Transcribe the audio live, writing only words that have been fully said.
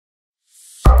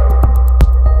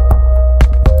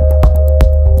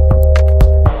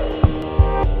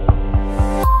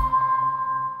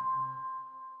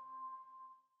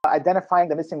identifying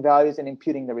the missing values and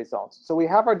imputing the results. So we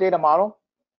have our data model,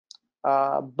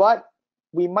 but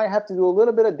we might have to do a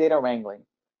little bit of data wrangling.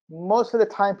 Most of the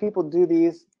time people do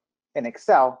these in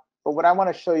Excel, but what I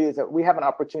want to show you is that we have an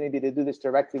opportunity to do this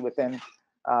directly within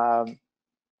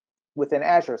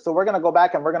Azure. So we're going to go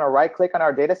back and we're going to right click on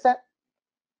our data set.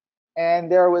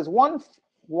 And there was one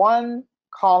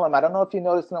column, I don't know if you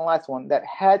noticed in the last one, that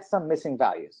had some missing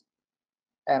values.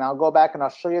 And I'll go back and I'll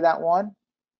show you that one.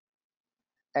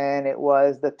 And it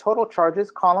was the total charges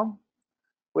column,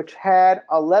 which had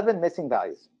 11 missing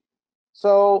values.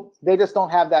 So they just don't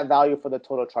have that value for the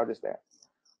total charges there.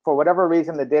 For whatever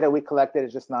reason, the data we collected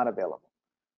is just not available.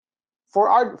 For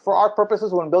our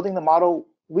purposes, when building the model,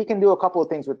 we can do a couple of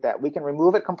things with that. We can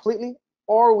remove it completely,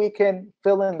 or we can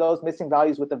fill in those missing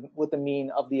values with the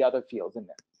mean of the other fields in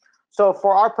there. So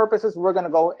for our purposes, we're going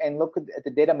to go and look at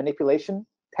the data manipulation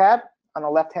tab on the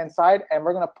left-hand side, and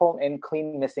we're going to pull in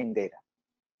clean missing data.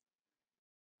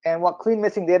 And what clean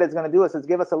missing data is going to do is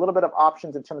give us a little bit of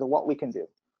options in terms of what we can do.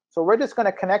 So we're just going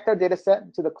to connect our data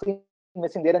set to the clean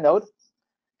missing data node.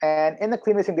 And in the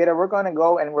clean missing data, we're going to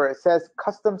go and where it says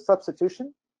custom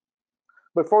substitution.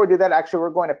 Before we do that, actually, we're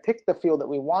going to pick the field that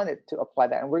we wanted to apply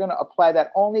that. And we're going to apply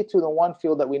that only to the one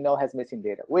field that we know has missing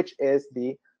data, which is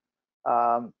the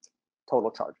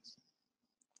total charges.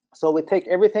 So we take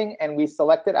everything and we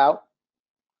select it out.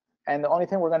 And the only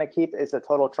thing we're going to keep is the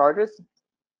total charges.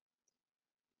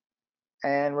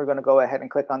 And we're going to go ahead and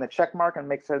click on the check mark and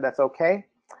make sure that's OK.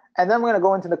 And then we're going to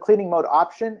go into the cleaning mode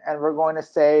option, and we're going to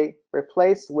say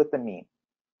replace with the mean.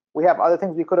 We have other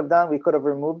things we could have done. We could have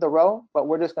removed the row, but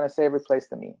we're just going to say replace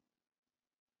the mean.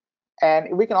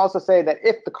 And we can also say that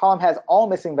if the column has all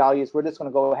missing values, we're just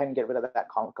going to go ahead and get rid of that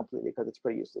column completely because it's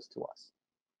pretty useless to us.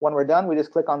 When we're done, we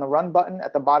just click on the run button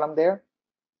at the bottom there,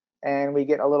 and we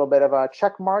get a little bit of a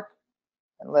check mark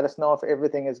and let us know if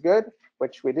everything is good,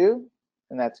 which we do,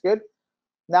 and that's good.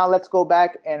 Now let's go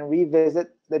back and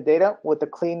revisit the data with the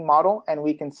clean model, and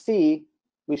we can see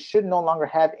we should no longer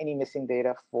have any missing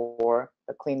data for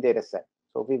the clean data set.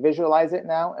 So if we visualize it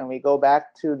now and we go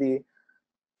back to the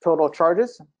total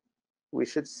charges, we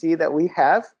should see that we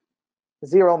have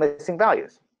 0 missing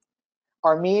values.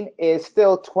 Our mean is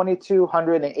still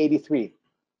 2,283.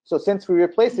 So since we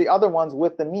replaced the other ones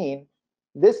with the mean,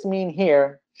 this mean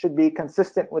here should be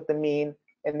consistent with the mean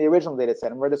in the original data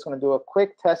set. And we're just going to do a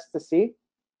quick test to see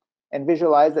and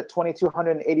visualize that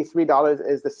 $2,283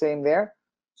 is the same there.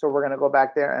 So we're going to go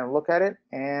back there and look at it,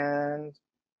 and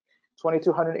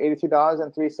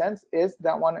 $2,283.03 is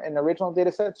that one in the original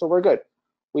data set. So we're good.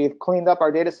 We've cleaned up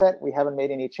our data set. We haven't made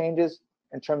any changes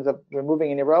in terms of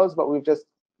removing any rows, but we've just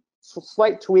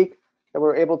slight tweak that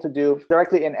we're able to do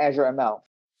directly in Azure ML.